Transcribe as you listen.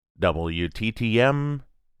WTTM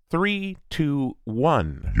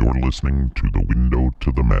 321. You're listening to the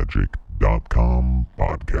WindowToTheMagic.com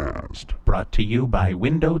podcast. Brought to you by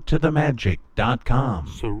WindowToTheMagic.com.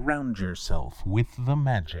 Surround yourself with the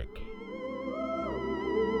magic.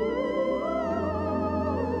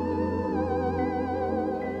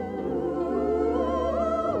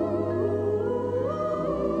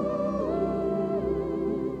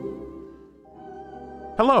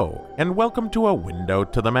 Hello, and welcome to A Window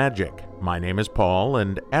to the Magic. My name is Paul,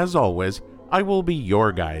 and as always, I will be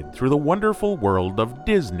your guide through the wonderful world of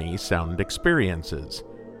Disney sound experiences.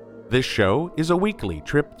 This show is a weekly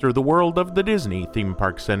trip through the world of the Disney theme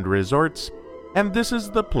parks and resorts, and this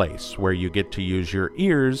is the place where you get to use your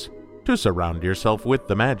ears to surround yourself with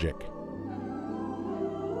the magic.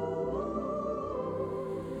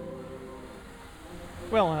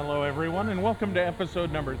 Well, hello everyone, and welcome to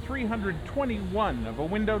episode number 321 of A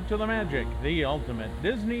Window to the Magic, the ultimate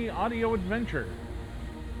Disney audio adventure.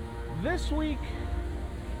 This week,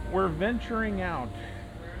 we're venturing out.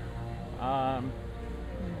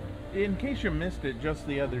 In case you missed it just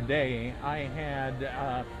the other day, I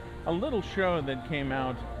had a little show that came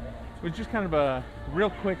out. It was just kind of a real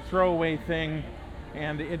quick throwaway thing,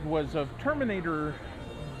 and it was of Terminator,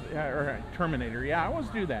 I always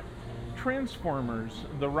do that. Transformers,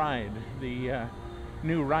 the ride, the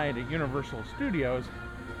new ride at Universal Studios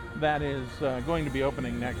that is going to be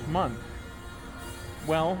opening next month.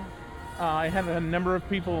 Well, I had a number of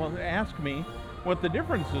people ask me what the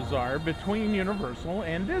differences are between Universal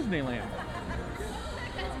and Disneyland.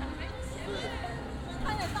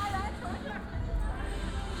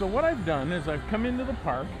 So what I've done is I've come into the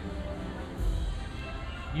park,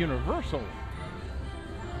 Universal,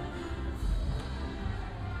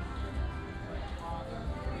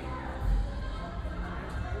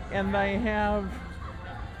 and I have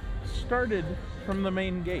started from the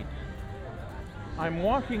main gate. I'm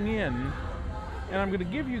walking in, and I'm going to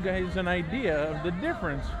give you guys an idea of the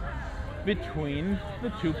difference between the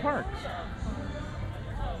two parks.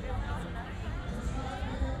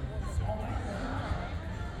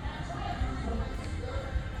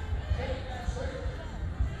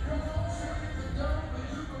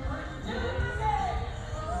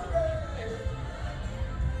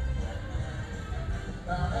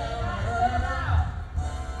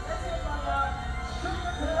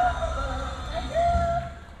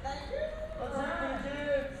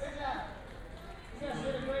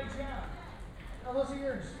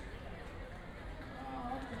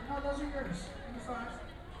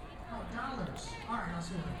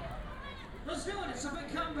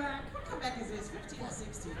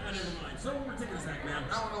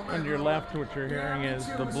 On your left, what you're hearing is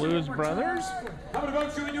the Blues Brothers. How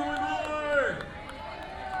about you and your boy?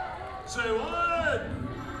 Say what?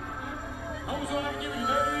 I was going to give you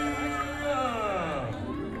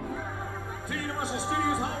to Universal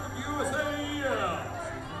Studios Hollywood, USA.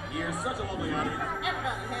 You're such a lovely audience.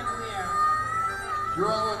 Everybody, hands in the air.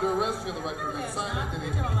 You're all under arrest for the record. Yes, Sign now, it.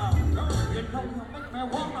 leave him alone. You know you make me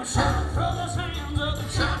wanna shout. Throw those hands up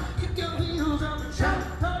and shout. Kick your heels up and shout.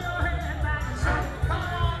 Throw your head back and shout. Come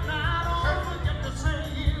on now, don't forget to say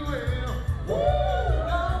you will. Woo!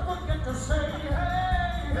 Don't forget to say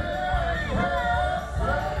hey, hey, hey.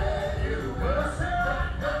 Say you will. Say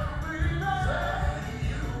right down, breathe out. Say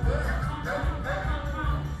you will. Come on, come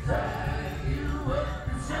on. Say you will.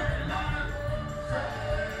 Say it loud. Say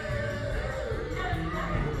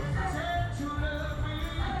you love me.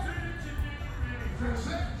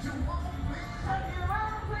 Say you want me. Say you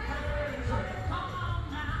want me. Come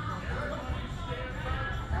on now.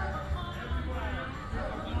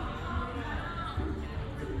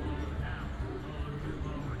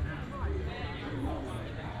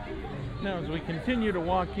 Now, as we continue to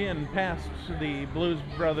walk in past the Blues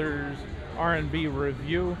Brothers R&B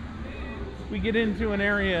review, we get into an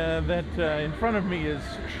area that in front of me is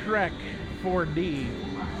Shrek 4D.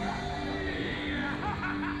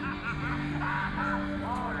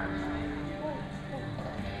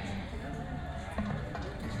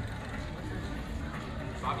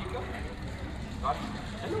 Bobby,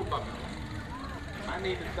 hello, Bobby. My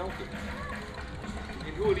name is Donkey.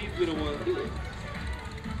 And who are these little ones here?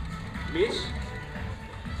 Mish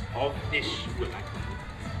or Fish, would I call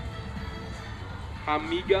it.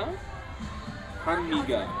 Hamiga?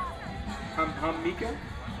 Hamiga. Hamiga?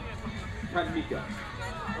 Hamiga.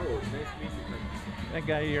 Oh, nice to meet you. That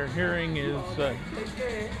guy you're hearing is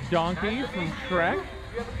Donkey from Shrek.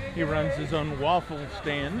 He runs his own waffle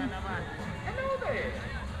stand. Hello there.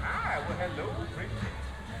 Hi, well, hello.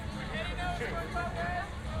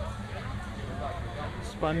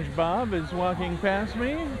 SpongeBob is walking past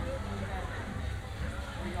me.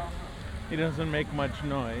 He doesn't make much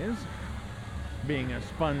noise. Being a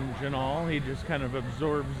sponge and all, he just kind of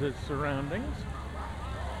absorbs his surroundings.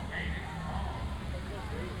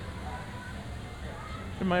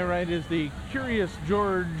 To my right is the Curious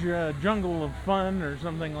George Jungle of Fun or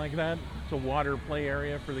something like that. It's a water play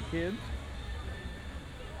area for the kids.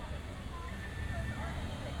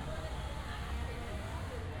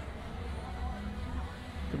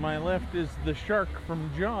 To my left is the shark from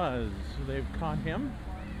Jaws. They've caught him.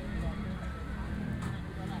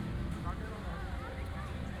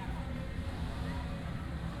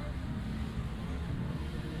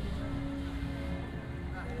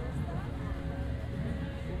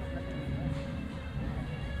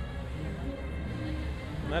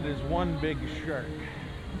 That is one big shark.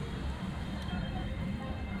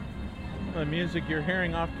 The music you're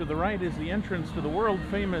hearing off to the right is the entrance to the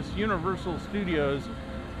world-famous Universal Studios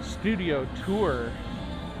Studio Tour.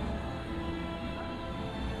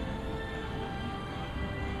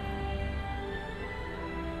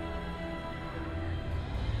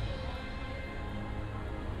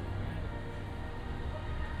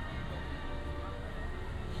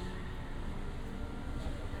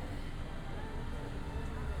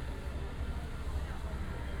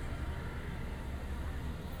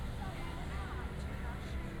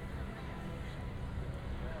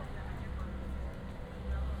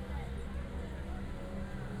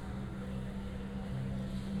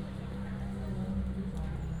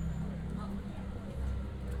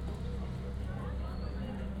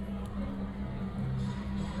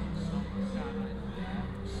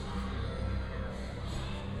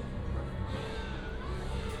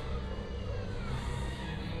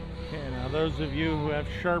 Okay, now those of you who have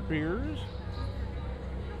sharp ears,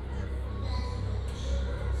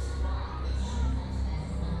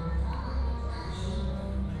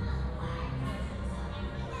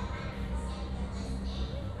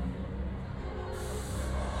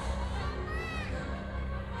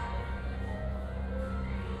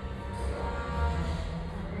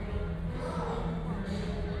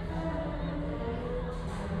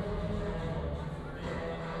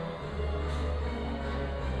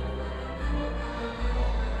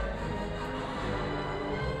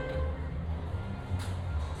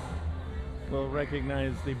 will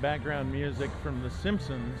recognize the background music from The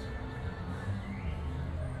Simpsons.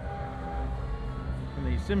 And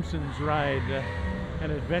the Simpsons ride,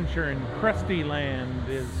 An Adventure in Krusty Land,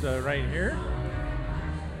 is right here.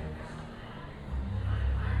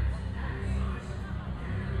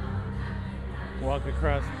 Walk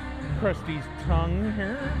across Krusty's tongue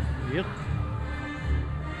here. Yep.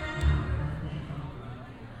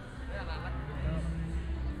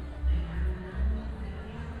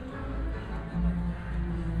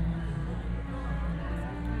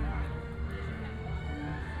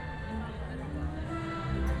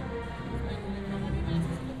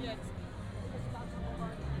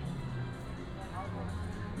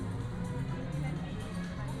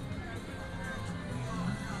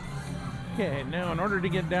 Okay, now in order to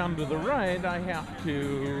get down to the ride, I have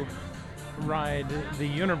to ride the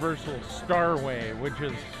Universal Starway, which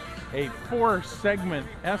is a 4-segment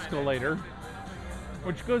escalator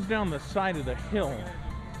which goes down the side of the hill.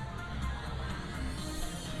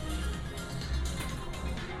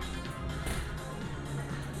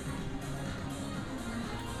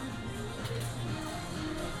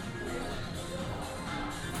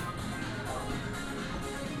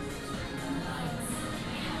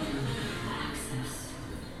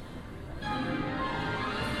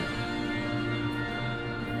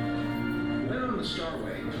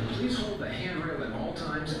 Starway, please hold the handrail at all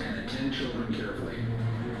times and attend children carefully.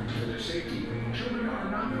 For their safety, children are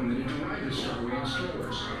not permitted to ride the Starway in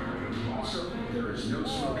strollers. Also, there is no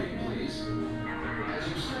smoking, please. As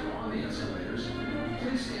you step on the escalators,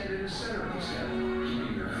 please stand in the center of the step,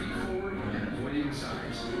 keeping your feet forward and avoiding the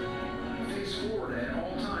sides. Face forward at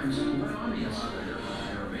all times when on the escalator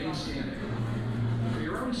and remain standing. For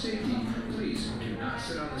your own safety, please do not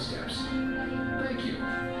sit on the steps. Thank you.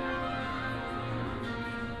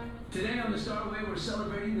 Today on the Starway, we're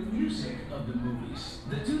celebrating the music of the movies.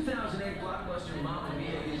 The 2008 blockbuster Mamma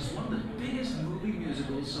Mia is one of the biggest movie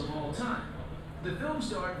musicals of all time. The film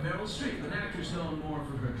starred Meryl Streep, an actress known more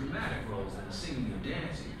for her dramatic roles than singing or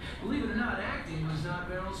dancing. Believe it or not, acting was not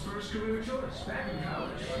Meryl's first career choice. Back in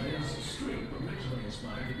college, Ms. Streep originally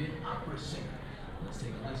aspired to be an opera singer. Let's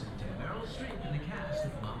take a listen to Meryl Streep in the cast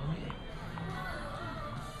of Mamma Mia.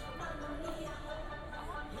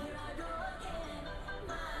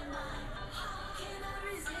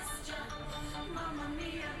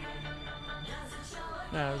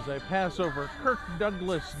 Now, as I pass over Kirk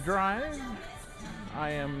Douglas Drive, I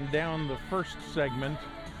am down the first segment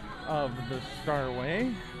of the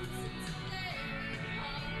Starway.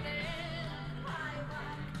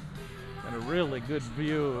 Got a really good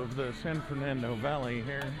view of the San Fernando Valley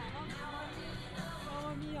here.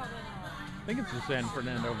 I think it's the San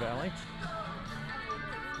Fernando Valley.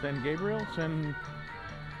 San Gabriel?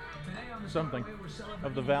 Something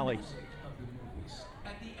of the valley.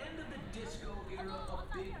 At the end of the disco era, a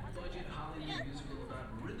big budget Hollywood musical about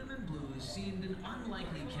rhythm and blues seemed an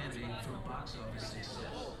unlikely candidate for box office success.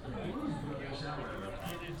 The Blues Brothers, however,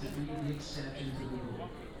 to be the exception to the rule.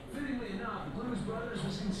 Fittingly enough, the Blues Brothers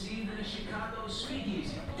was conceived in a Chicago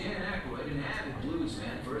speakeasy. Dan Aykroyd, an avid blues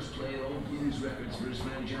fan, first played old blues records for his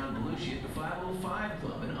friend John Belushi at the 505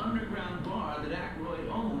 Club, an underground bar that Aykroyd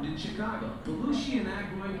owned in Chicago. Belushi and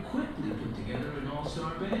Aykroyd quickly put together an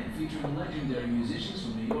all-star band featuring legendary musicians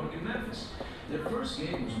from New York and Memphis. Their first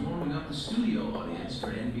game was warming up the studio audience for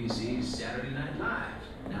NBC's Saturday Night Live.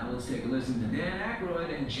 Now let's take a listen to Dan Aykroyd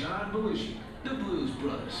and John Belushi, the Blues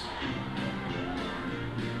Brothers.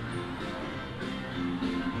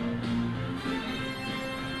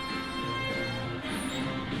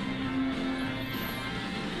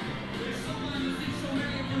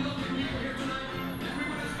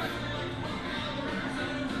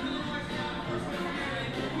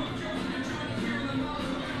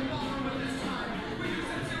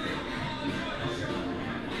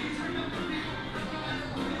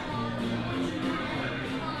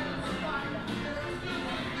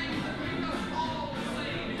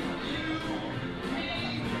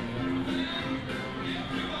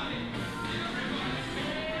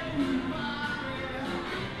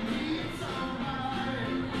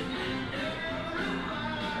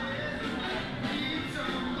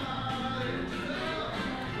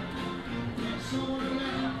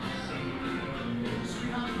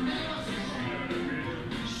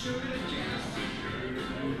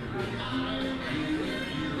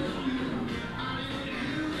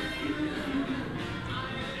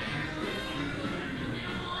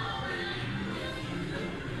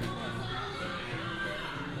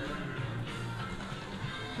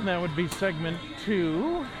 And that would be segment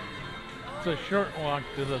 2. It's a short walk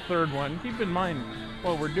to the third one. Keep in mind,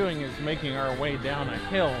 what we're doing is making our way down a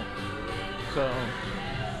hill. So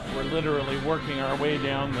we're literally working our way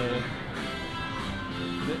down the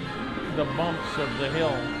bumps of the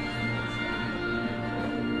hill.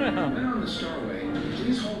 When on the Starway,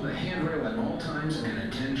 please hold the handrail at all times and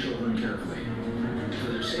attend children carefully.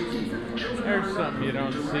 For their safety, children There's something you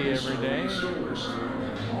don't see every day.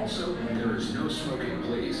 Also, there is no smoking,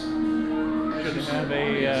 please. Should have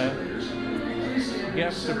a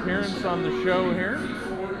guest appearance on the show here.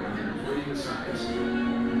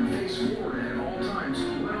 Face forward at all times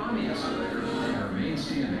when on the escalator and remain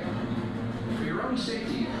standing. For your own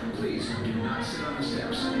safety, please do not sit on the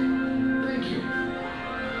steps. Thank you.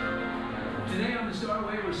 Today on the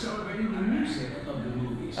Starway, we're celebrating the music of the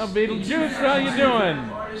movies. Oh, Beetlejuice, how you doing?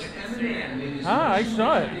 Ah, I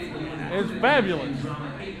saw it. It's fabulous.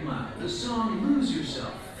 The song Lose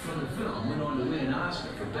Yourself from the film went on to win an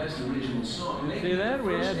Oscar for Best Original Song. See that?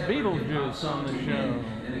 We had Beetlejuice on the show.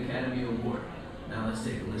 An Academy Award. Now let's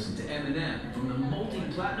take a listen to Eminem from the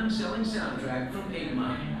multi-platinum selling soundtrack from 8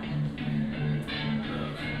 Mile.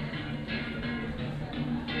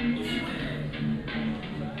 If you had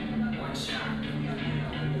one shot,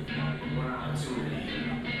 one opportunity,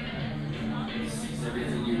 seize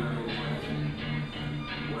everything you ever wanted.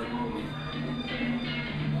 One moment.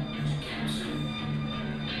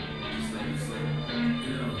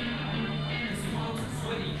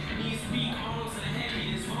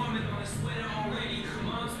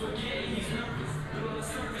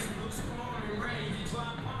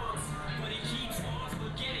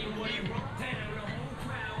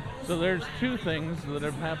 So there's two things that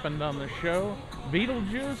have happened on the show.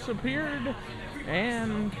 Beetlejuice appeared,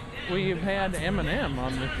 and we've had Eminem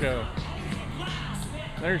on the show.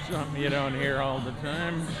 There's something you don't hear all the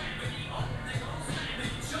time.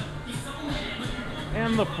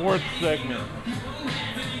 And the fourth segment.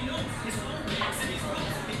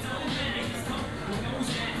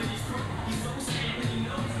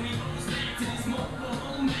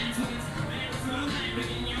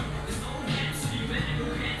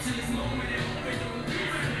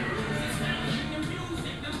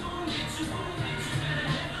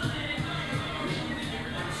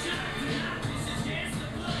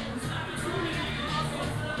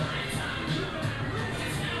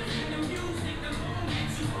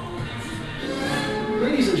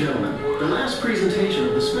 Ladies and gentlemen, the last presentation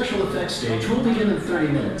of the special effects stage will begin in 30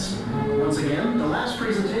 minutes. Once again, the last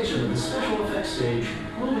presentation of the special effects stage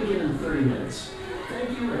will begin in 30 minutes.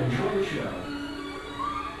 Thank you and enjoy the show.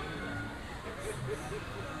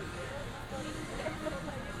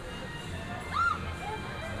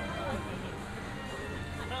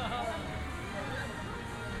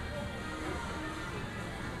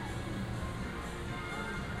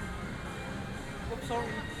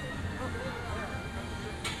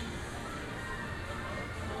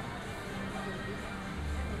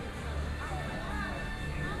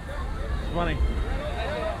 funny.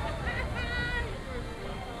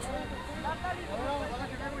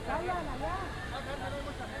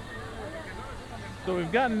 So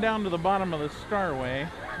we've gotten down to the bottom of the Starway,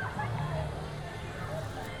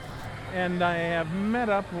 and I have met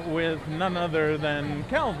up with none other than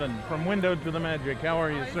Calvin from Window to the Magic. How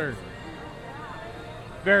are you, sir?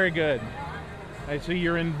 Very good. I see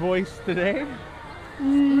you're in voice today.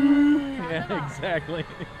 Yeah, exactly.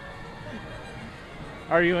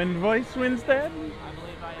 Are you in voice, Winstead? I believe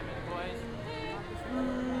I am in voice.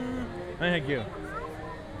 Thank you.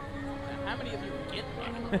 How many of you get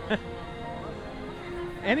that?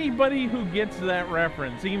 Anybody who gets that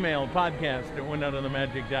reference, email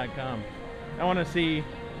podcast@windowtothemagic.com. I want to see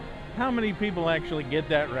how many people actually get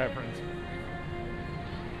that reference.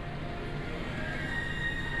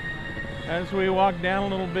 As we walk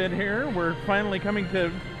down a little bit here, we're finally coming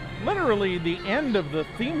to literally the end of the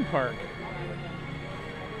theme park.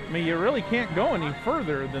 I mean, you really can't go any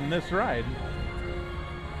further than this ride.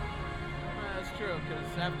 That's true,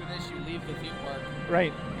 because after this you leave the theme park.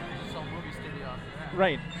 Right. There's some movie studio after that.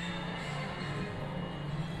 Right.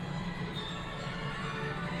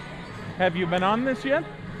 Have you been on this yet?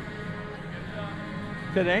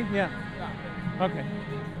 Today? Yeah. Okay.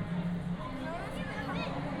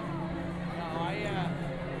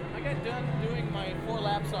 I got done doing my 4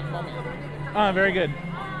 laps on Mummy. Ah, very good.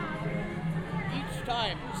 Each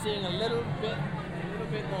time seeing a little bit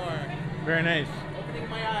more. Very nice. Opening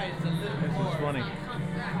my eyes a little bit more. This is funny.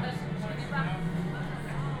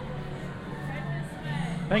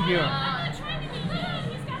 Thank you.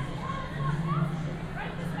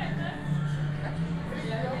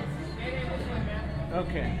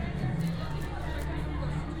 Okay.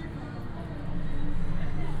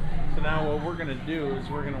 So now what we're going to do is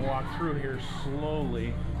we're going to walk through here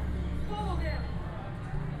slowly.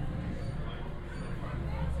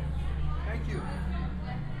 Thank you.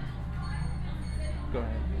 Go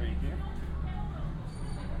ahead. Thank you.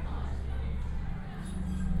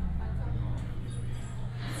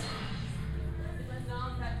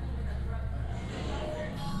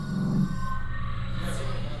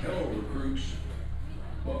 Hello, recruits.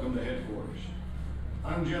 Welcome to headquarters.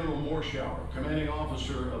 I'm General Morshower, commanding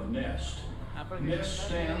officer of NEST. NEST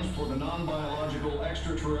stands for the Non-Biological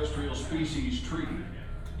Extraterrestrial Species Treaty.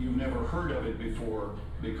 You've never heard of it before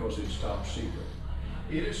because it's top secret.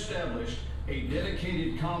 It established a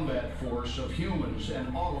dedicated combat force of humans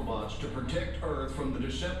and Autobots to protect Earth from the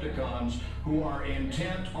Decepticons who are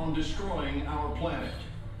intent on destroying our planet.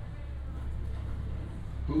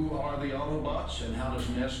 Who are the Autobots and how does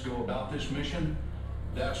NEST go about this mission?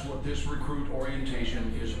 That's what this recruit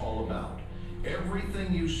orientation is all about.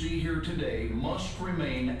 Everything you see here today must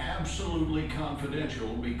remain absolutely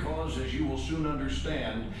confidential because, as you will soon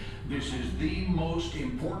understand, this is the most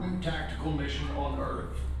important tactical mission on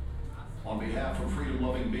Earth. On behalf of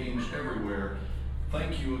freedom-loving beings everywhere,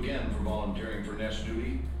 thank you again for volunteering for NEST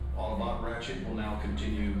duty. Autobot Ratchet will now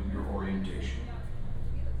continue your orientation.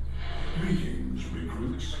 Greetings,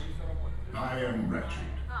 recruits. I am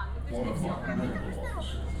Ratchet, Autobot Medical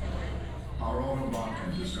Officer. Our Autobot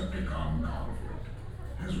and Decepticon conflict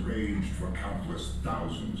has raged for countless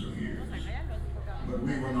thousands of years. But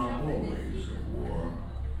we were not always at war.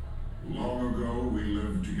 Long ago, we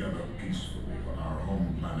lived together peacefully on our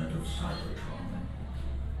home planet of Cybertron.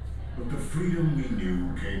 But the freedom we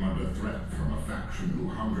knew came under threat from a faction who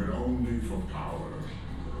hungered only for power,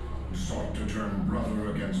 who sought to turn brother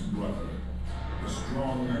against brother, the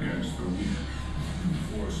strong against the weak, in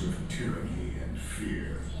force of tyranny and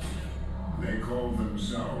fear. They called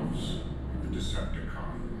themselves the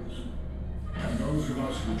Decepticons. And those of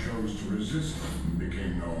us who chose to resist them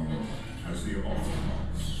became known as the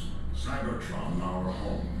Autobots. Cybertron, our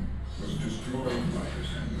home, was destroyed by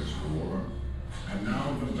this endless war, and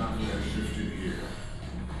now the battle has shifted here,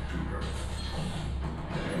 to Earth.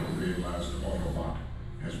 Every last Autobot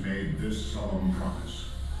has made this solemn promise.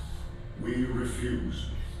 We refuse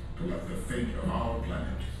to let the fate of our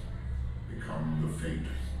planet become the fate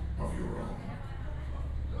of your own.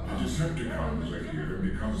 The Decepticons are here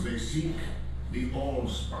because they seek the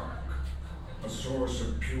Allspark, a source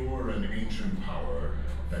of pure and ancient power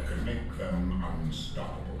that could make them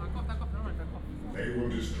unstoppable. They will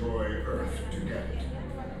destroy Earth to get it,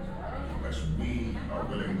 unless we are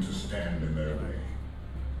willing to stand in their way.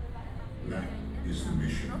 That is the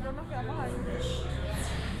mission of NEST.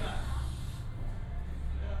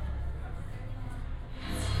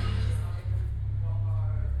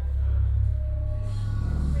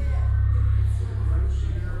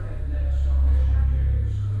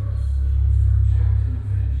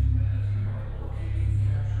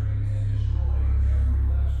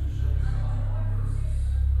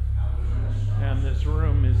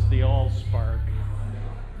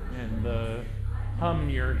 hum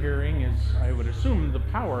you're hearing is, I would assume, the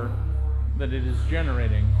power that it is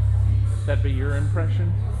generating. That be your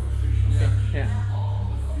impression? Okay. Yeah.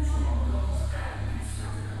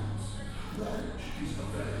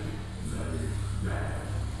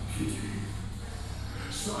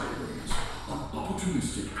 Sideways, an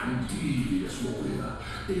opportunistic and devious warrior,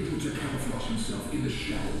 able to camouflage himself in the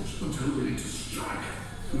shadows until ready to strike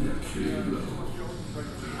with a killing blow.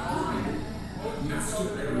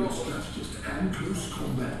 Master aerial strategist and close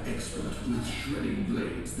combat expert with shredding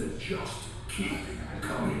blades that just keep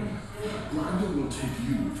coming. Grinder will take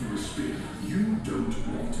you for a spin you don't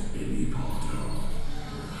want any part of.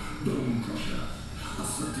 Bone Crusher, a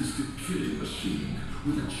sadistic killing machine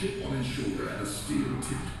with a chip on his shoulder and a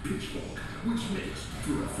steel-tipped pitchfork, which makes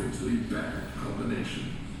for a fatally bad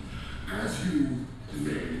combination. As you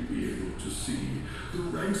may be able to see, the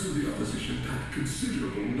ranks of the opposition pack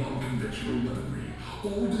considerable non-conventional weaponry,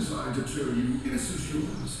 all designed to turn you innocent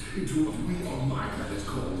humans into what we on my planet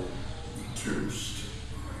call toast.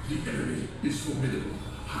 The enemy is formidable,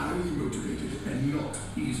 highly motivated, and not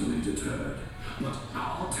easily deterred. But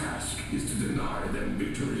our task is to deny them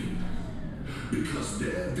victory. Because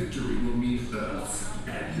their victory will mean Earth's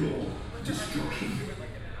and your destruction.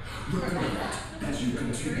 Remember that as you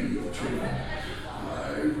continue your training.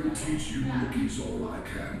 I will teach you rookies all I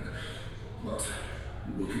can. But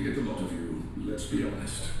looking at the lot of you, let's be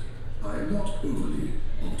honest, I am not overly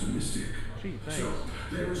optimistic. Gee, thanks. So,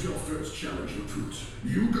 there is your first challenge, recruits.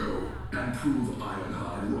 You go and prove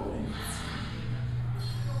Ironhide wrong.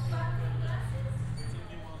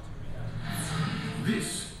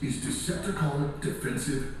 This is Decepticon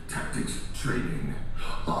Defensive Tactics Training.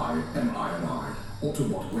 I am Ironhide,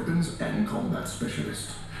 Autobot Weapons and Combat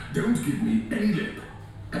Specialist. Don't give me any lip,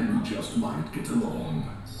 and we just might get along.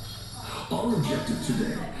 Our objective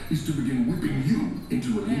today is to begin whipping you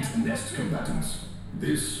into elite nest combatants.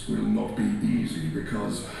 This will not be easy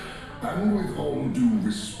because, and with all due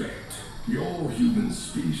respect, your human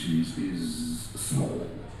species is small,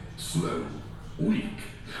 slow, weak,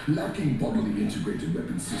 lacking bodily integrated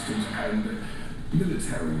weapon systems, and,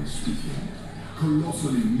 militarily speaking,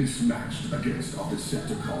 colossally mismatched against our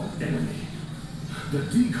Decepticon enemy. The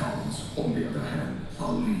Decons, on the other hand,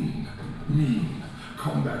 are lean, mean,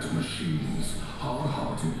 combat machines,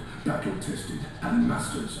 hard-hearted, battle-tested, and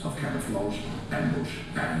masters of camouflage, ambush,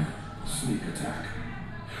 and sneak attack.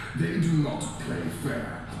 They do not play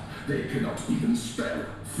fair. They cannot even spell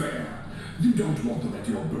fair. You don't want them at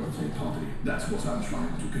your birthday party. That's what I'm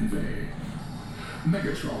trying to convey.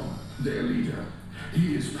 Megatron, their leader,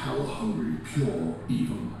 he is power-hungry, pure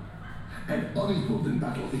evil, and unequaled in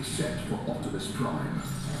battle except for Optimus Prime.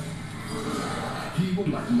 He would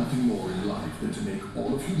like nothing more in life than to make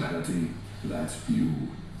all of humanity, that's you,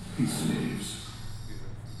 his slaves.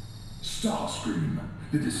 Starscream,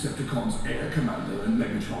 the Decepticons' air commander and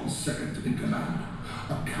Megatron's second in command,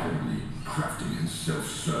 a cowardly, crafty, and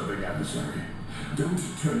self-serving adversary. Don't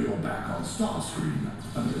turn your back on Starscream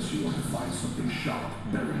unless you want to find something sharp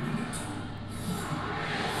buried in it.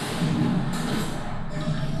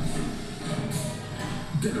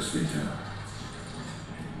 Devastator,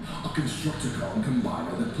 a Constructicon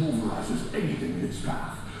combiner that pulverizes anything in its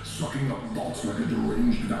path, sucking up bots like a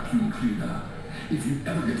deranged vacuum cleaner. If you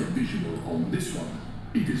ever get a visual on this one,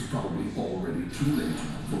 it is probably already too late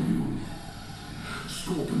for you.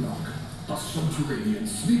 Scorponok, a subterranean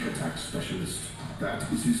sneak attack specialist. That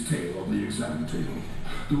is his tail on the exam table.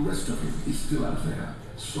 The rest of him is still out there,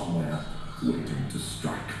 somewhere, waiting to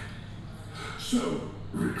strike. So,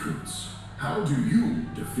 recruits, how do you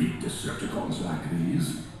defeat Decepticons like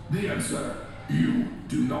these? The answer, you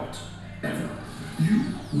do not. Ever. You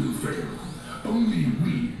will fail. Only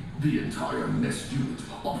we, the entire Nest unit,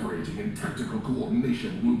 operating in tactical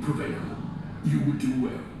coordination, will prevail. You would do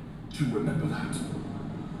well to remember that.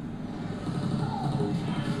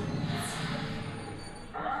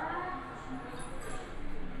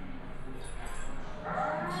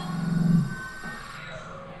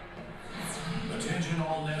 Attention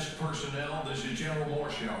all Nest personnel, this is General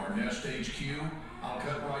Morshower, Nest HQ. I'll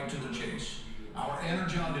cut right to the chase. Our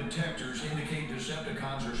energon detectors indicate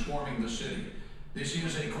Decepticons are swarming the city. This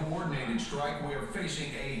is a coordinated strike. We are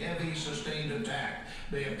facing a heavy, sustained attack.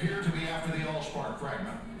 They appear to be after the Allspark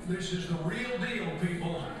fragment. This is the real deal,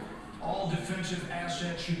 people. All defensive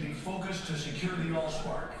assets should be focused to secure the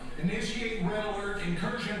Allspark. Initiate red alert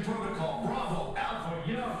incursion protocol. Bravo, Alpha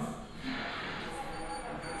Young.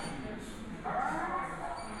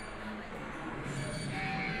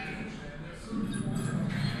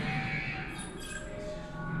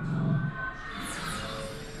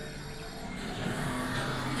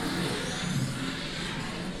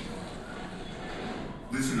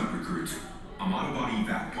 Listen up, recruits. I'm Autobot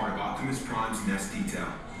Evac, part of Optimus Prime's Nest Detail.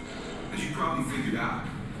 As you probably figured out,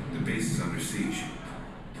 the base is under siege.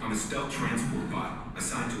 I'm a stealth transport bot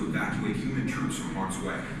assigned to evacuate human troops from harm's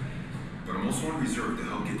way. But I'm also on reserve to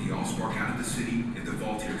help get the Allspark out of the city if the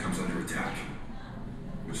vault here comes under attack.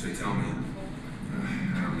 Which they tell me,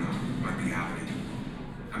 I don't know, might be happening.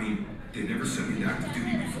 I mean, they've never sent me to active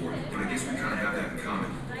duty before, but I guess we kind of have that in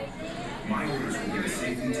common. My orders will be to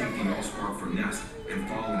safely take the Allspark from Nest and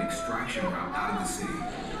follow an extraction route out of the city.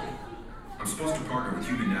 I'm supposed to partner with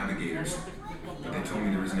human navigators, but they told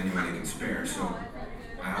me there isn't anyone they can spare, so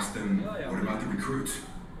I asked them, what about the recruits?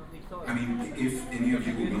 I mean, if any of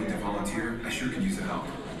you were willing to volunteer, I sure could use the help.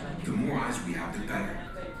 The more eyes we have, the better.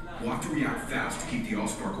 We'll have to react fast to keep the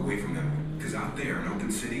Allspark away from them, because out there in open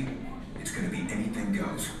city, it's going to be anything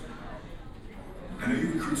goes. I know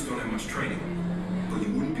you recruits don't have much training, but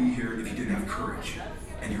you wouldn't be here if you didn't have courage.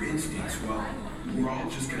 And your instincts, well, we're all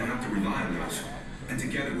just going to have to rely on those. And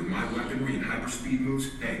together with my weaponry and hyperspeed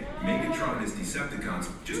moves, hey, Megatron and his Decepticons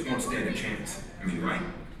just won't stand a chance. I mean, right?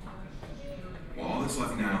 Well, all that's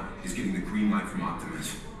left now is getting the green light from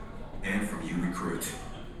Optimus. And from you recruits.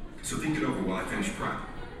 So think it over while I finish prep.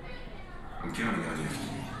 I'm counting on you.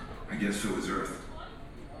 I guess so is Earth.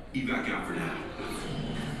 Evac out for now.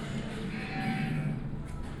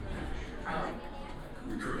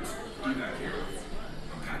 Recruits, evac here.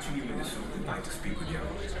 I'm patching you into someone who'd like to speak with you.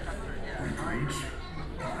 Recruits,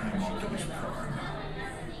 I am Optimus Prime.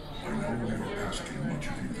 I know we never asked you much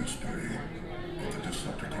of you this day, but the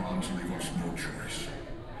Decepticons leave us no choice.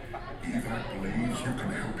 Evac believes you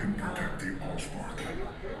can help him protect the Allspark.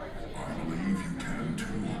 I believe you can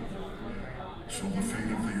too. So the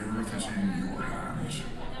fate of the Earth is in your hands.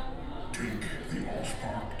 Take the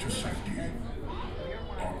Allspark to safety.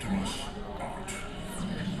 Optimus out.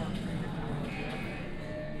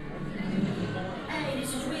 Hey,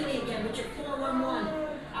 this is Wheelie again with your 411.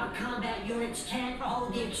 Our combat units can't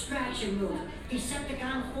hold the extraction move.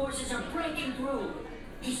 Decepticon forces are breaking through.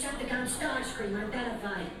 Decepticon Starscream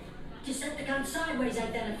identified. Decepticon Sideways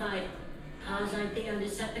identified. Pa's idea on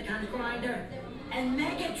Decepticon Grinder. And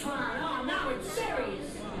Megatron. Oh, now it's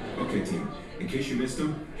serious. Okay, team. In case you missed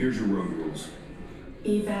them, here's your road rules.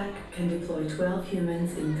 Evac can deploy 12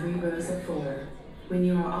 humans in 3 rows of 4. When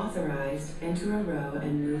you are authorized, enter a row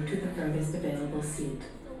and move to the furthest available seat.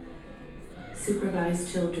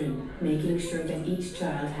 Supervise children, making sure that each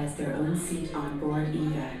child has their own seat on board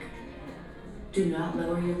Evac. Do not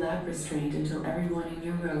lower your lap restraint until everyone in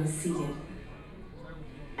your row is seated.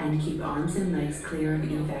 And keep arms and legs clear of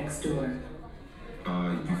Evac's door.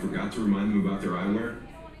 You forgot to remind them about their eyewear?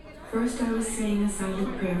 First, I was saying a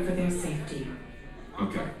silent prayer for their safety.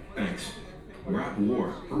 Okay, thanks. We're at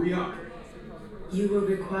war. Hurry up. You will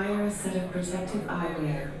require a set of protective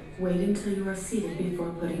eyewear. Wait until you are seated before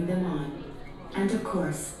putting them on. And of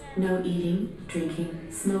course, no eating, drinking,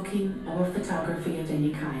 smoking, or photography of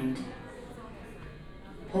any kind.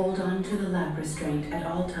 Hold on to the lap restraint at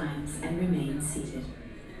all times and remain seated.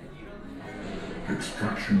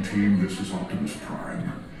 Extraction team, this is Optimus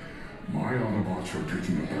Prime. My Autobots are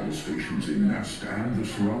taking up all stations in Nest and the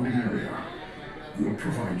surrounding area. We'll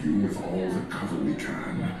provide you with all the cover we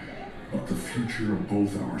can, but the future of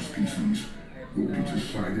both our species will be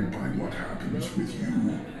decided by what happens with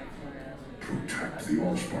you. Protect the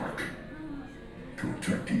Allspark.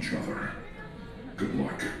 Protect each other. Good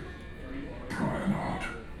luck. Prime out.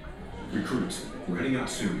 Recruits, we're heading out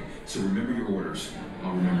soon, so remember your orders.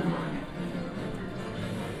 I'll remember mine.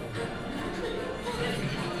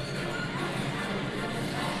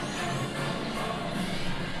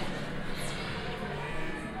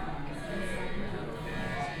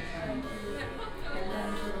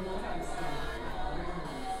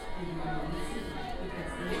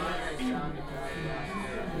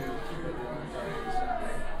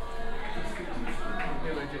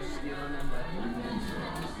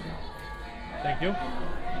 Thank you.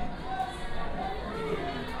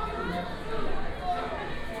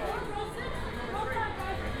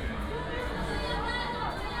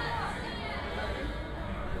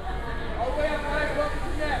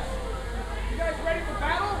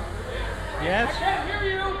 Yes. I can't hear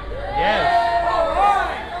you. Yes.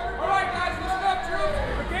 All right, guys, listen up, troops.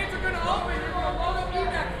 The gates are gonna open. You're gonna load up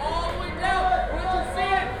Evac all the way down. Once you see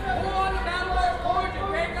it, hold on to battle origin,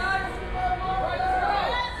 okay, guys? All right, let's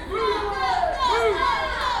go. Move.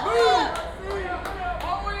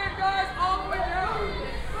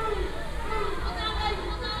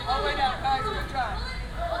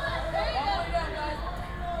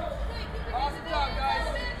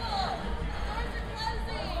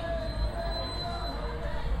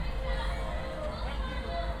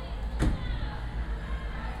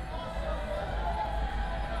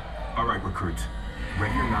 right, recruits.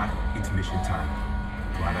 Ready or not, it's mission time.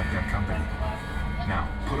 Glad I've got company. Now,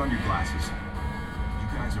 put on your glasses. You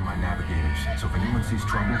guys are my navigators, so if anyone sees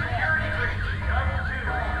trouble...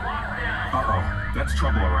 Uh-oh, that's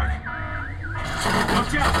trouble, all right.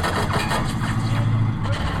 Watch out!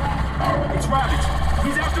 It's Rabbit.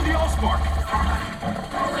 He's after the Allspark.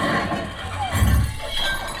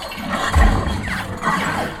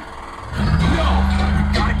 No!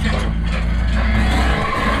 Gotta catch him.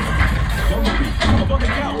 Bumblebee, up on the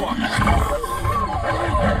catwalk.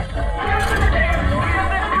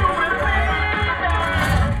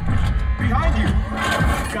 Behind you.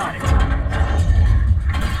 Got it.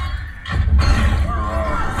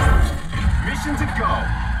 Mission to go.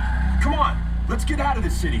 Come on, let's get out of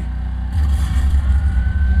this city.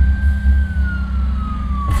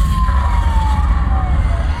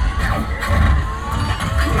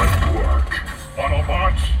 Good work.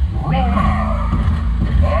 Autobots, roll out.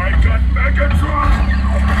 I got Megatron.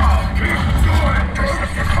 Keep going,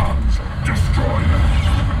 Decepticons. Destroy them.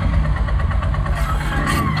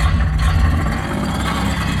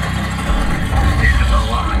 Into the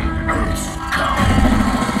line, Earth's come.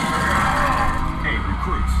 Hey,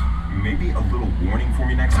 recruits, maybe a little warning for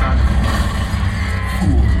me next time?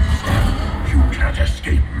 Fools. You can't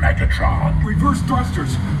escape Megatron. Reverse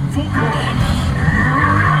thrusters, full control.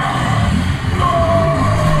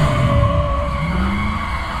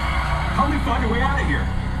 Help me find a way out of here.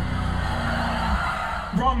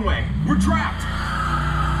 Wrong way. We're trapped.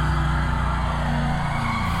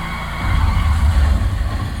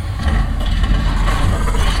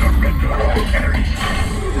 Surrender or perish.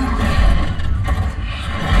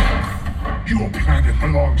 Your planet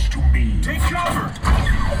belongs to me. Take cover.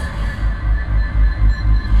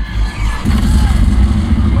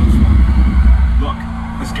 Look,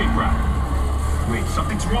 escape route. Wait,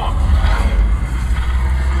 something's wrong.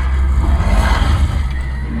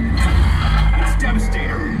 It's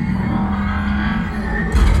Devastator.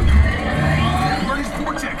 We're in his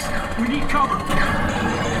vortex. We need cover.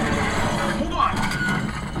 Hold on.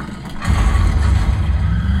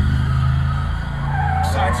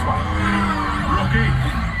 Sideswipe. Rookie,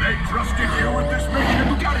 they trusted you with this mission.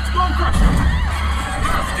 Look out, it's Bone Crusher.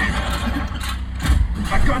 Trusted.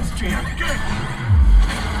 My gun's jammed. Get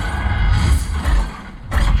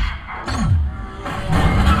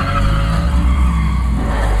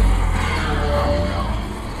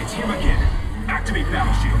It's him again. Activate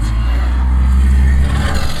battle shields.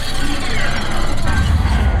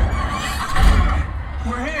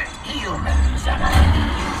 We're hit. humans and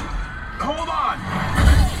enemies. Hold on.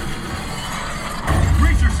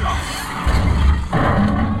 Brace yourself.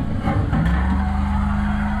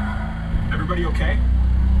 Everybody okay?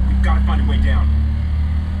 We've got to find a way down.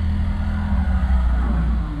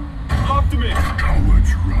 Optimus!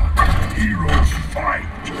 Cowards run. Heroes fight.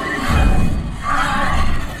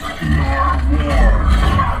 Your war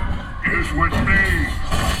is with me.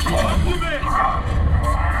 Optimus!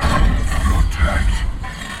 Protect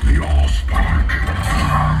the Allspark.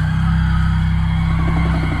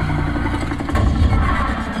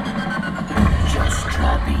 Just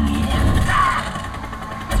dropping in.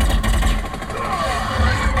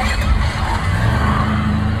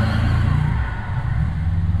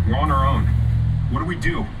 We're on our own. What do we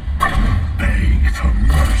do? Beg for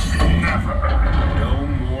mercy. Never. No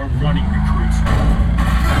more running, recruits.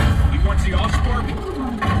 He wants the Allspark?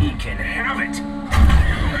 He can have it.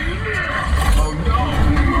 Oh no!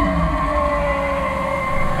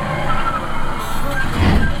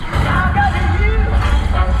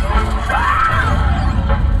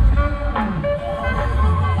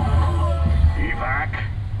 Evac,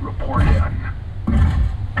 report in.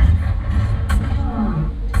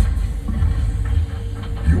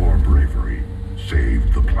 Your bravery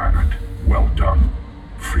saved the planet. Well done,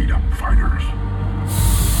 freedom fighters.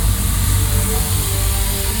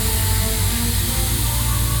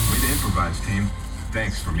 Way to improvise, team.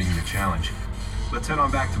 Thanks for meeting the challenge. Let's head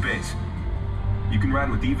on back to base. You can ride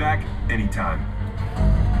with Evac anytime.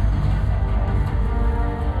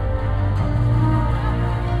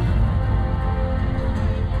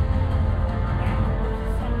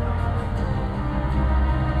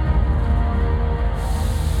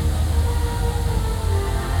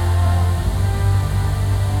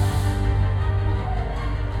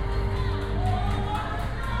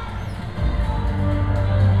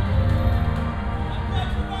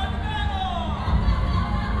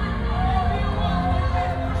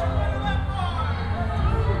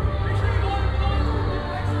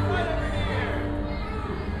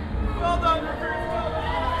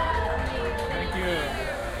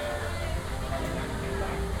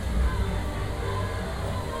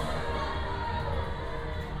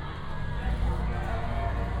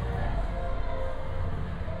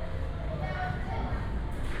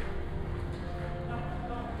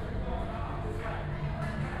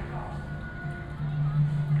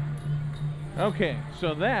 Okay,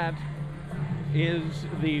 so that is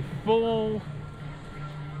the full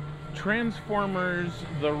Transformers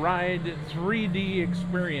The Ride 3D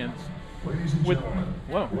experience. Ladies and gentlemen,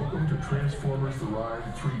 welcome to Transformers The Ride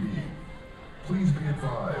 3D. Please be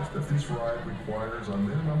advised that this ride requires a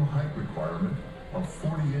minimum height requirement of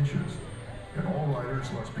 40 inches, and all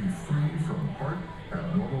riders must be free from heart,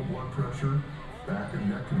 abnormal blood pressure, back and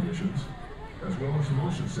neck conditions, as well as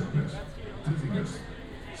motion sickness, dizziness,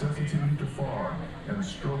 sensitivity to fog and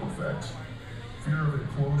strobe effects, fear of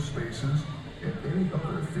enclosed spaces, and any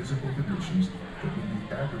other physical conditions that may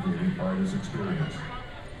be aggravated by this experience.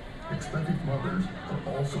 Expectant mothers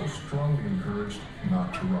are also strongly encouraged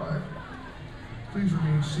not to ride. Please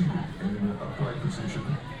remain seated and in an upright position,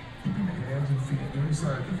 keeping the hands and feet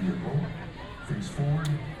inside the vehicle, face forward,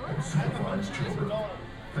 and supervise children.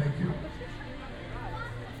 Thank you.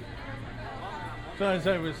 So as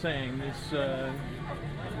I was saying, this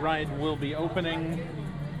ride will be opening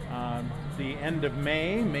the end of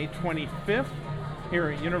May 25th, here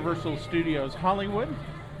at Universal Studios Hollywood.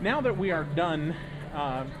 Now that we are done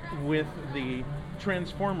with the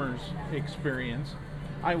Transformers experience,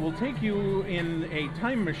 I will take you in a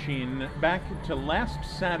time machine back to last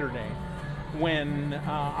Saturday, when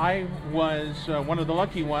I was one of the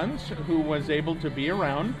lucky ones who was able to be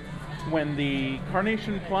around when the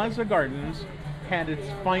Carnation Plaza Gardens had its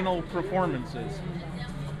final performances.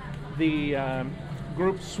 The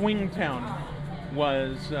group Swingtown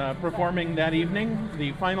was performing that evening,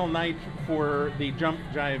 the final night for the Jump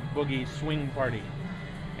Jive Boogie Swing Party.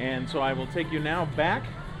 And so I will take you now back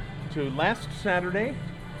to last Saturday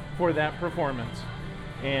for that performance.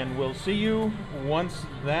 And we'll see you once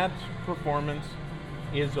that performance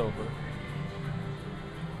is over.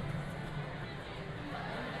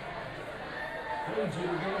 Hey,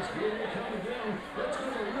 Jimmy, let's get it coming down. Let's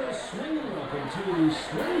give a real swing welcome to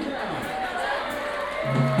Swingtown.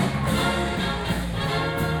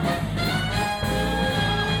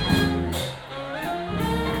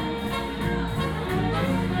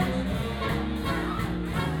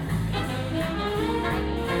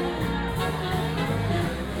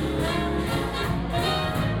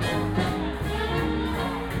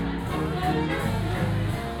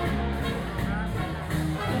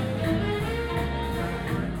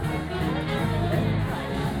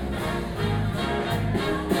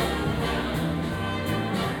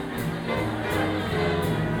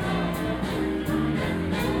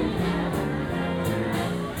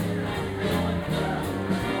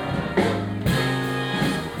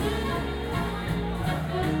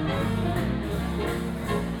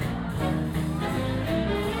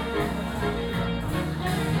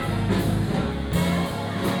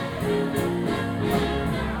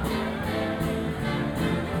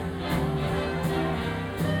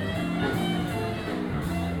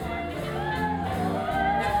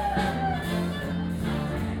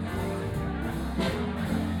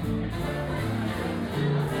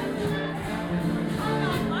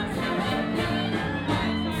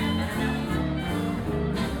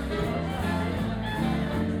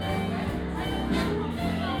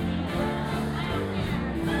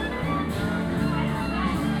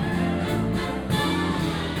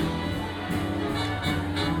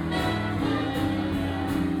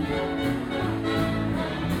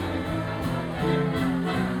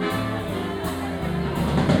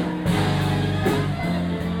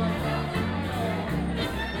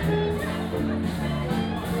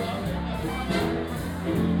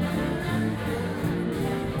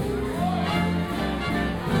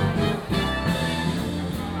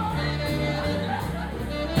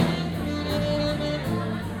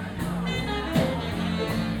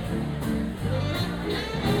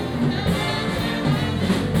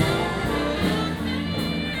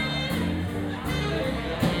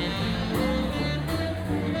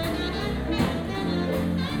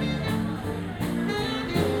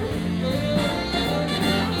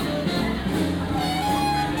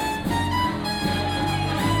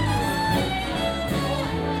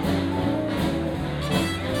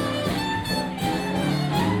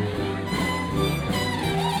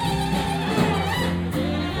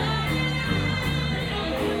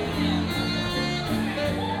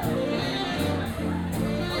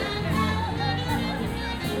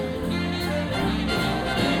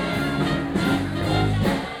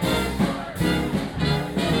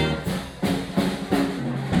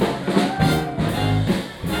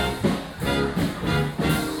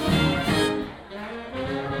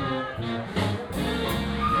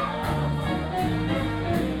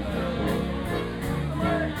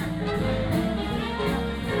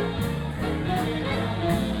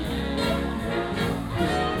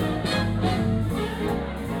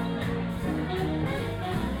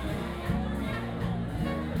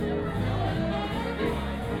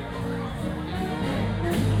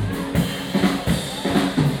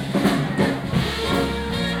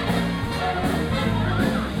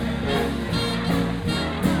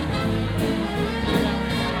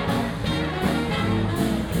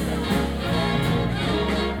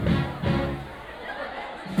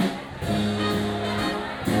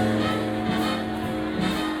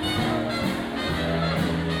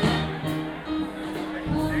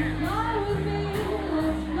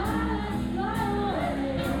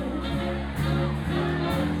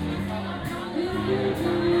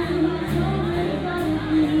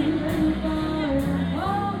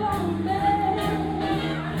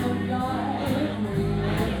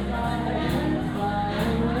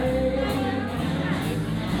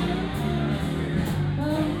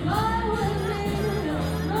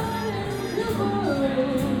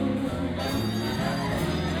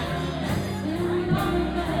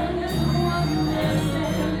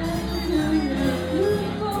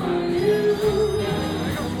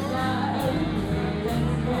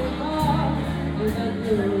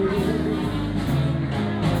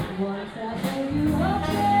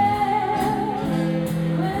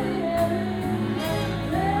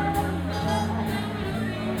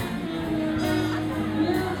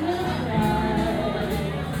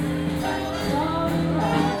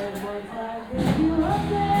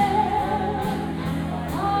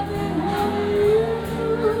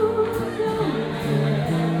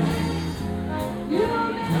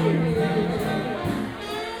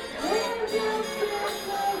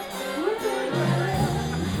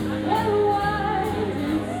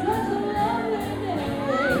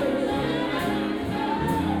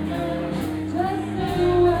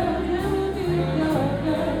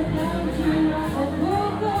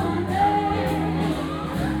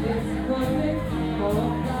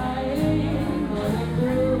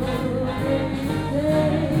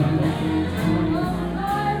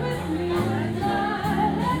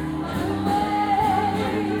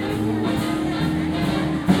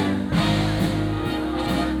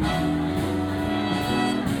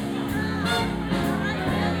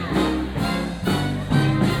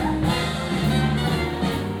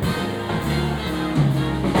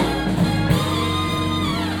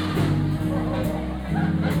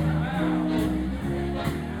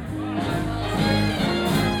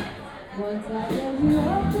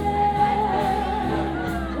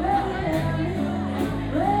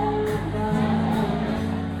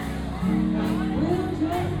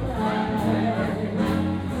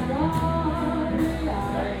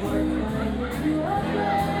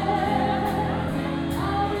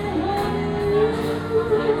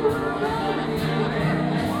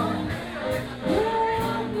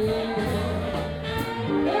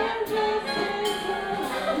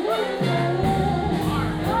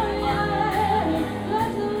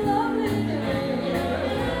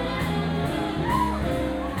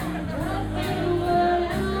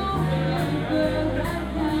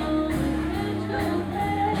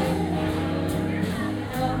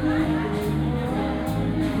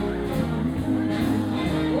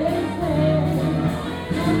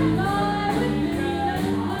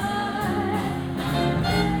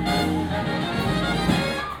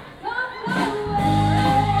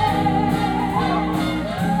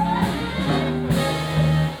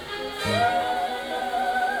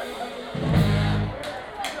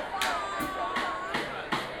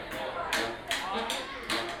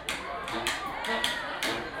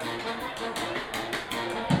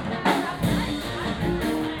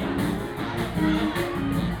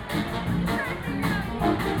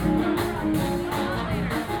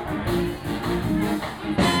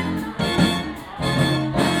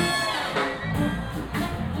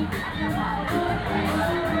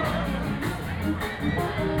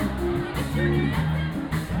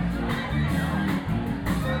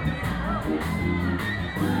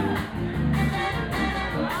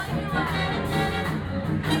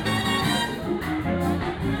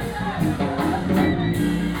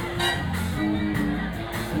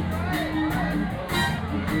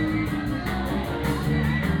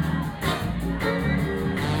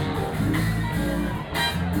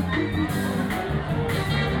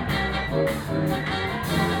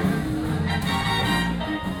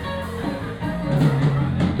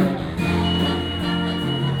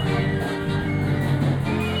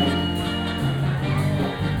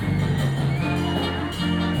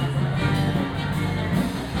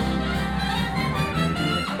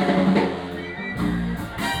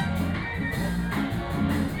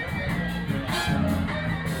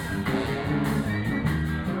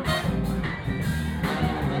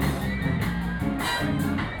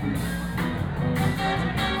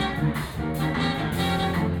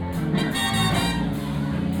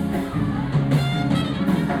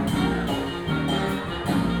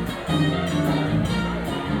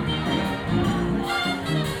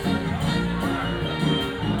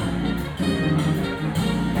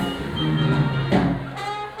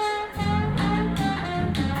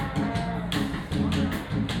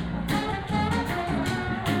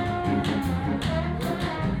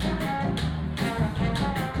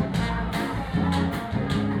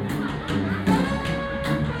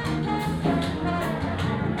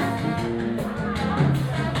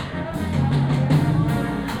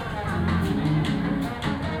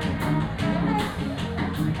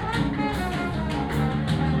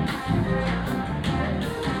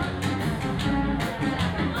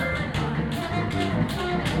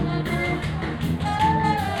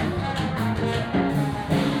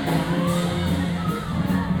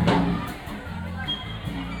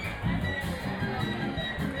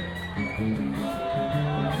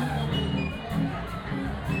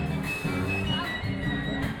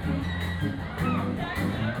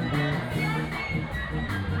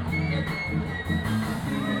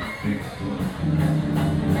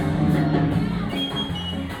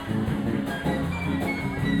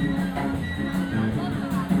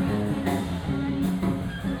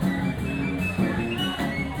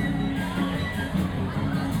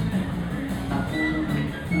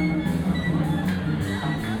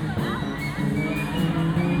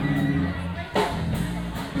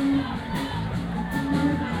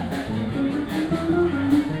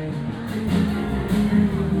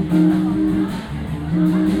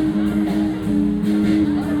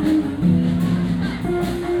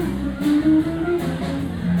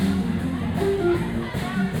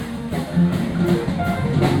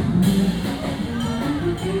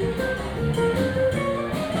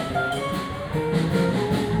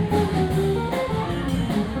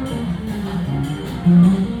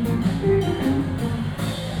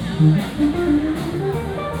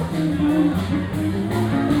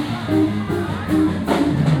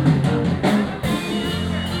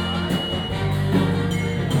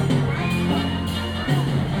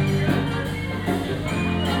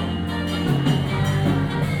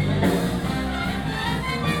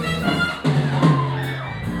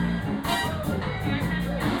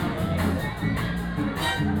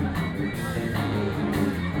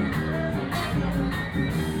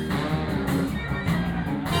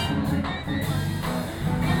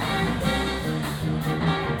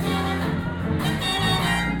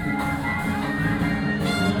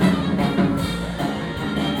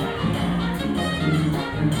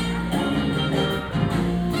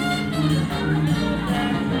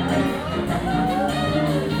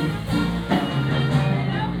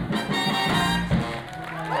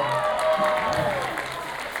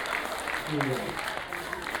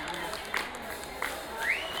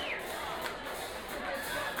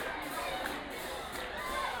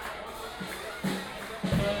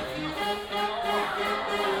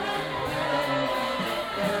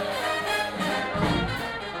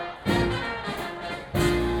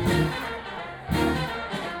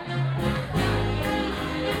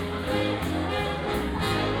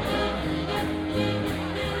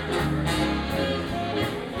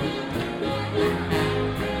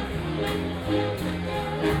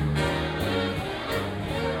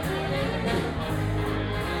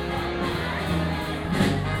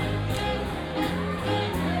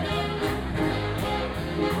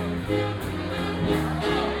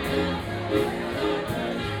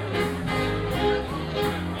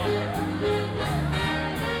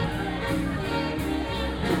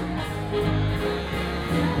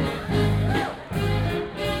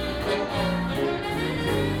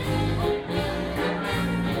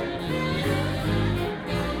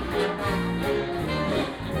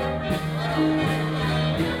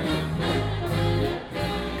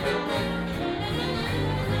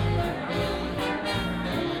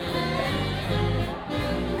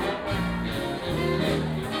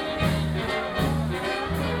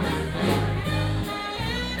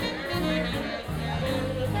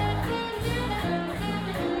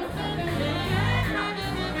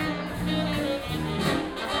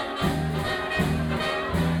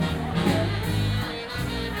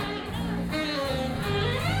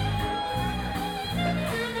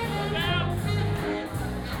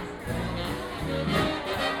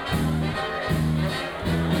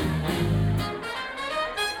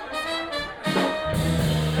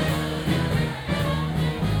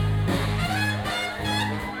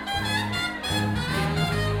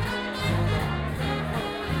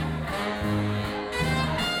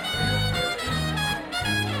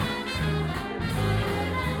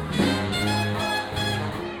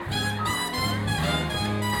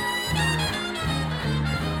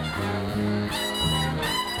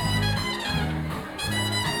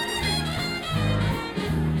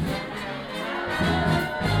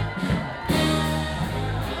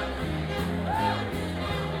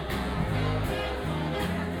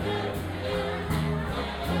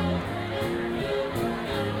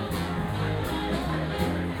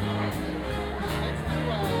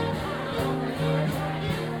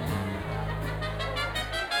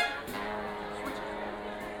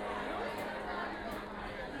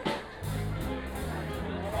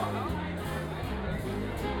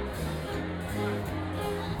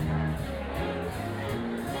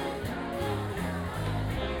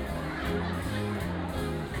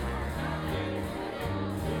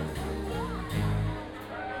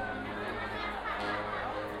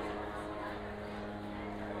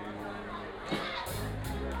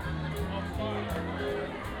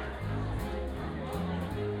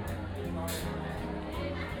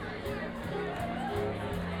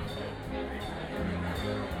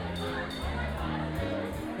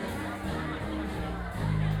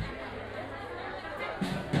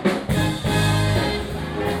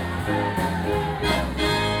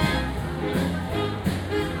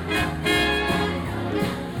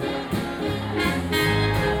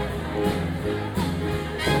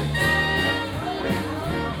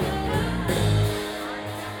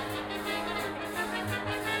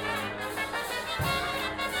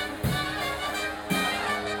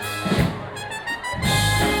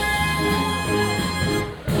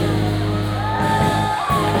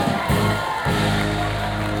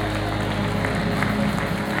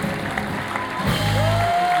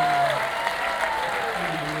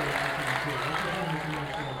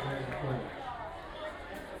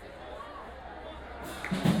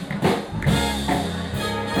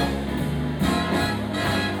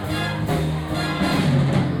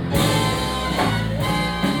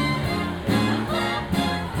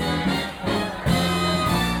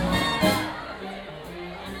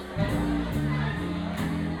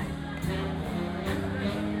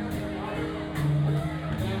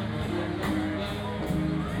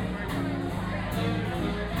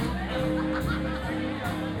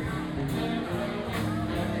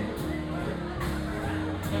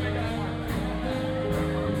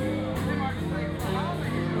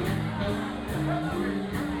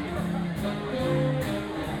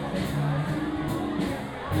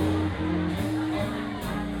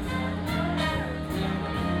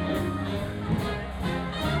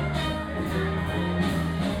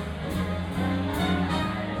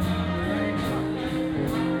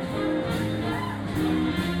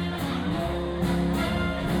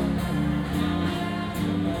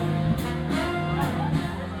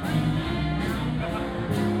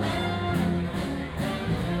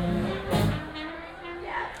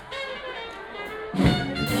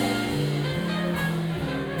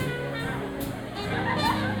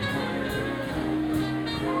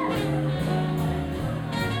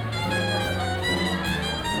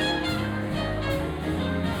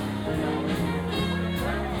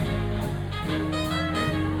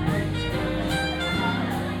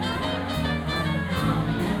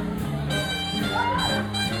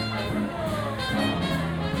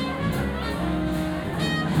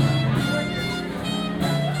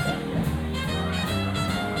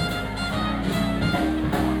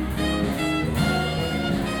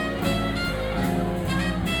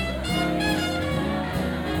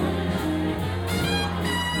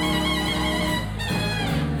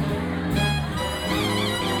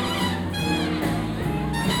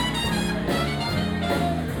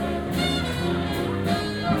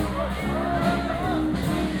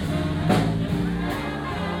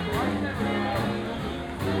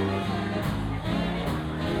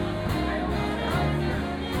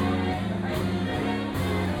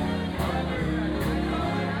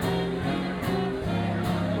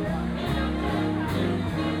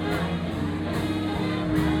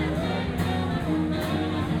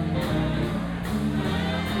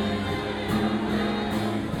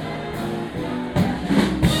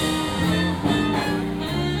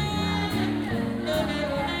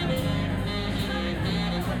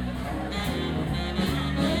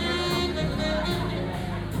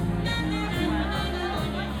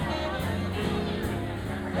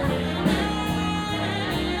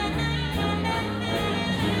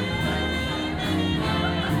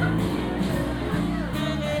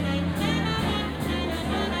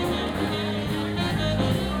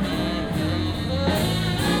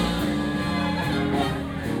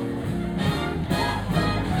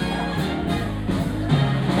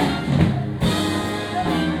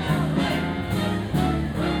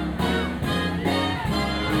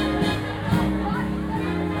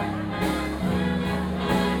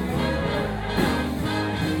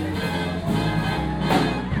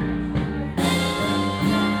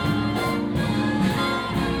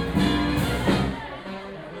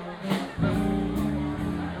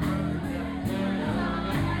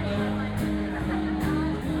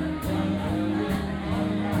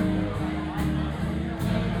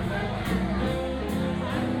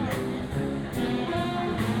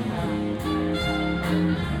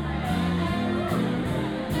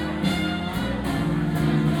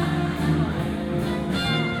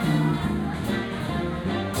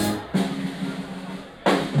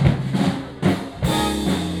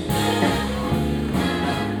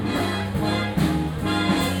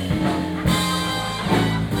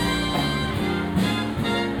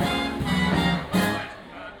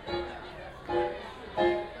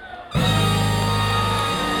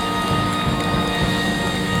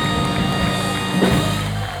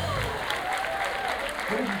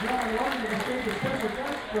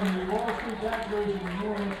 ladies and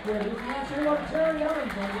gentlemen, let's hear what Terry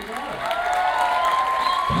Evans on guitar.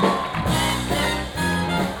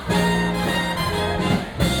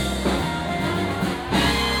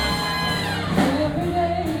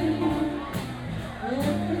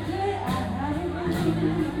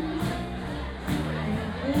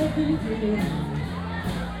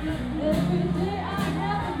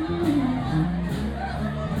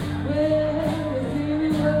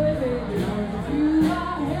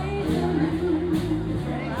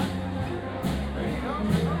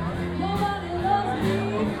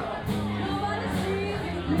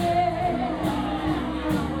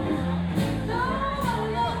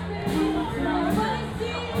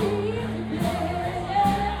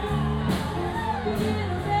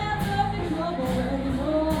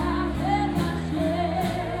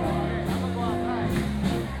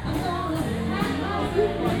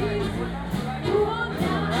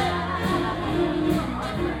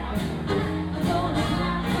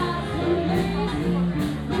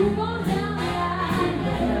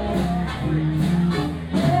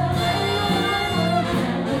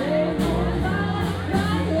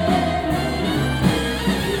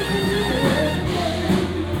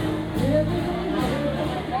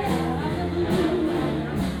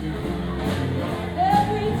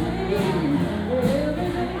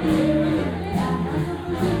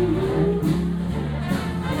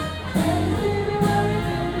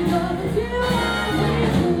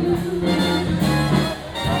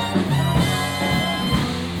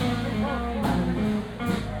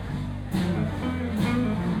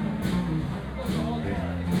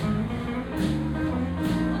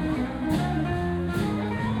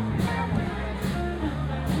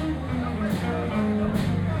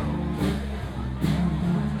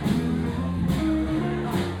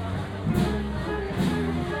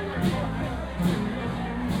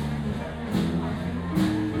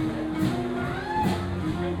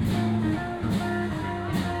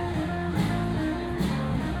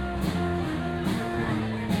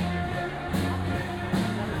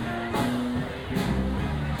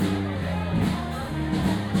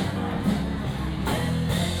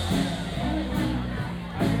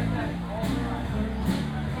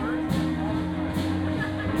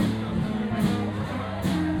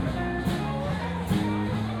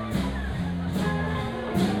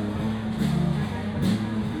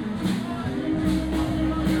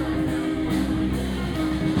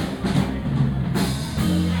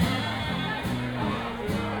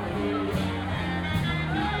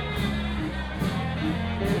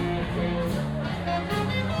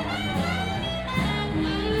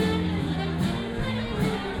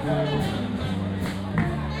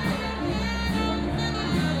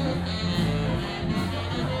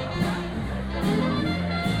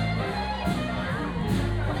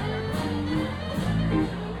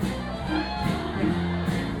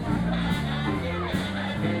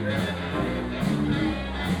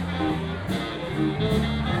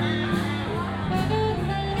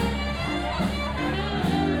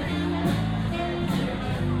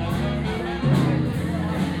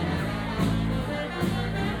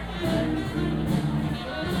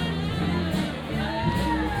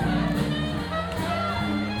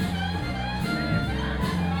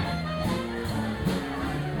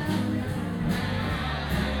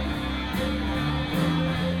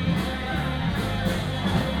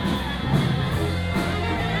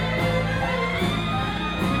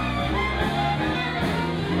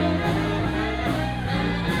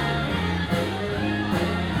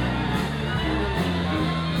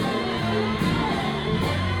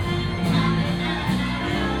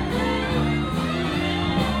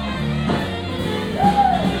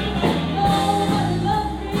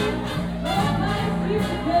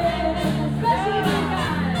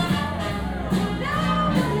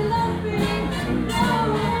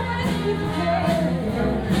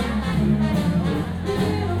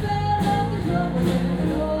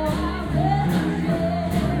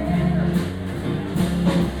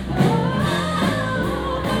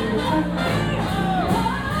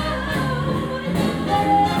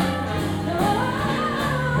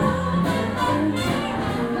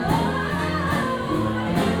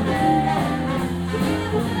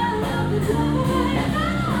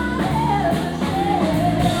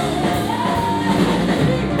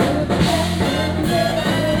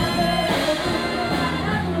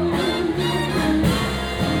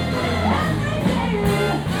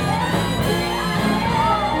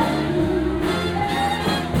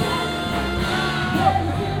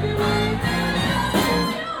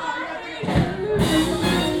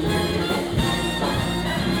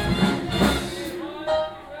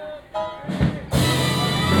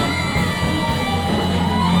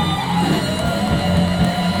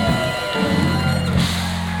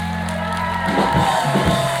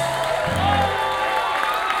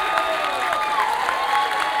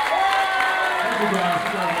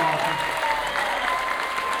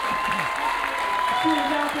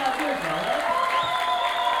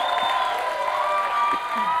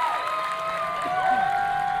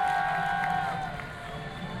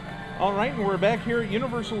 All right, we're back here at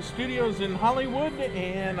Universal Studios in Hollywood,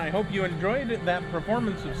 and I hope you enjoyed that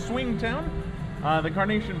performance of Swingtown. The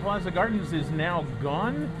Carnation Plaza Gardens is now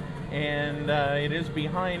gone, and it is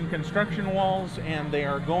behind construction walls, and they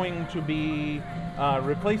are going to be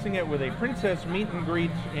replacing it with a princess meet and greet,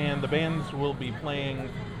 and the bands will be playing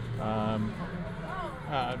on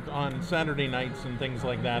Saturday nights and things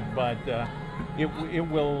like that, but it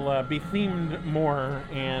will be themed more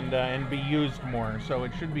and be used more, so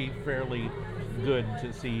it should be fairly good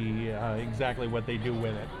to see exactly what they do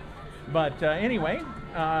with it. But anyway,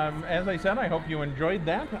 as I said, I hope you enjoyed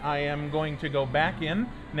that. I am going to go back in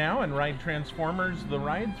now and ride Transformers The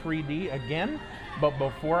Ride 3D again. But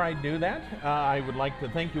before I do that, I would like to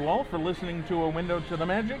thank you all for listening to A Window to the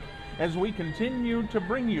Magic as we continue to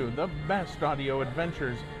bring you the best audio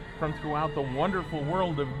adventures from throughout the wonderful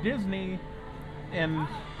world of Disney and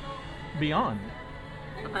beyond.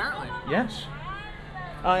 Apparently. Yes.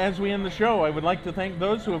 As we end the show, I would like to thank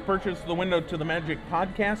those who have purchased the Window to the Magic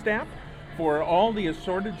podcast app for all the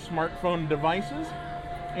assorted smartphone devices.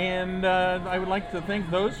 And I would like to thank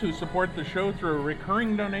those who support the show through a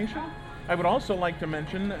recurring donation. I would also like to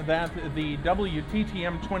mention that the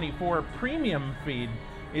WTTM 24 premium feed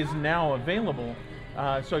is now available.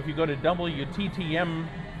 So if you go to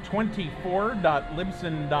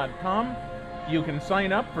WTTM24.libsyn.com, you can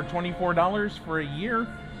sign up for $24 for a year.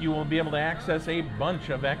 You will be able to access a bunch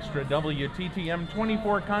of extra WTTM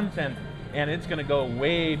 24 content, and it's going to go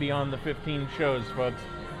way beyond the 15 shows, folks.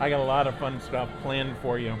 I got a lot of fun stuff planned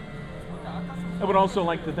for you. I would also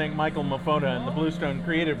like to thank Michael Mafota and the Bluestone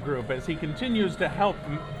Creative Group as he continues to help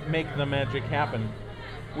make the magic happen.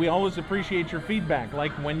 We always appreciate your feedback,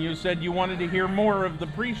 like when you said you wanted to hear more of the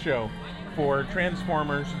pre-show for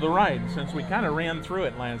Transformers The Ride, since we kind of ran through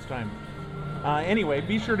it last time. Anyway,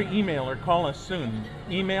 be sure to email or call us soon.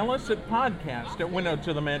 Email us at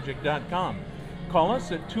podcast@windowtothemagic.com. Call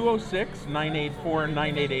us at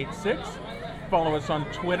 206-984-9886. Follow us on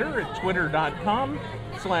Twitter at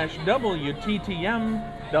twitter.com/WTTM,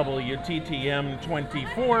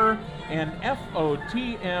 WTTM24, and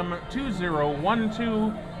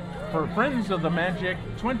FOTM2012 for Friends of the Magic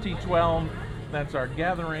 2012. That's our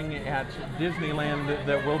gathering at Disneyland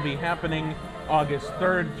that will be happening August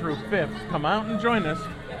 3rd through 5th. Come out and join us.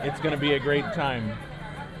 It's going to be a great time.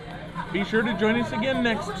 Be sure to join us again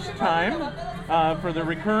next time for the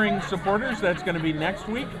recurring supporters. That's going to be next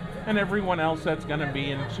week, and everyone else that's going to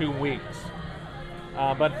be in 2 weeks.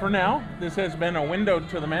 But for now, this has been A Window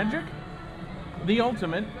to the Magic, the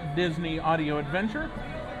ultimate Disney audio adventure.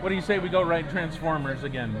 What do you say we go ride Transformers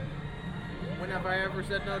again? When have I ever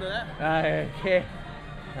said no to that? Okay.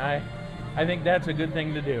 I think that's a good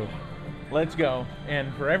thing to do. Let's go.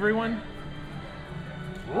 And for everyone,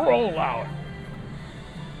 roll out.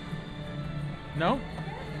 No?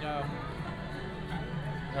 No.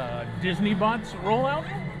 Disney bots roll out?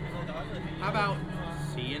 How about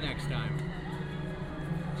see you next time?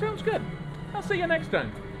 Sounds good. I'll see you next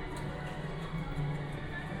time.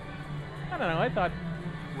 I don't know. I thought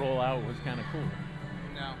roll out was kind of cool.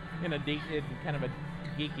 No. In kind of a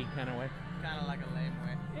geeky kind of way. Kind of like a lame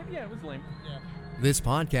way. Yeah, it was lame. Yeah. This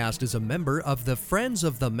podcast is a member of the Friends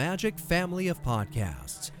of the Magic family of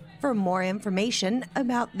podcasts. For more information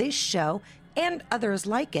about this show and others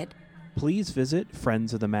like it, please visit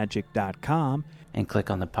friendsofthemagic.com and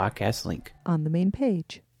click on the podcast link on the main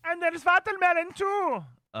page. And there's Watermelon too.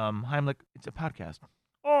 Heimlich, it's a podcast.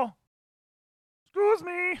 Oh, excuse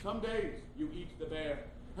me. Some days you eat the bear,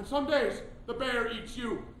 and some days the bear eats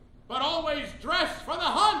you. But always dress for the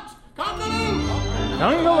hunt. Congaloo!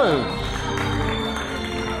 Congaloo!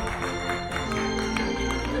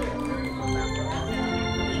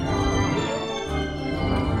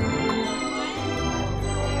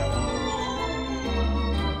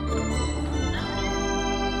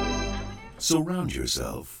 Surround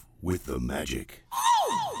yourself with the magic.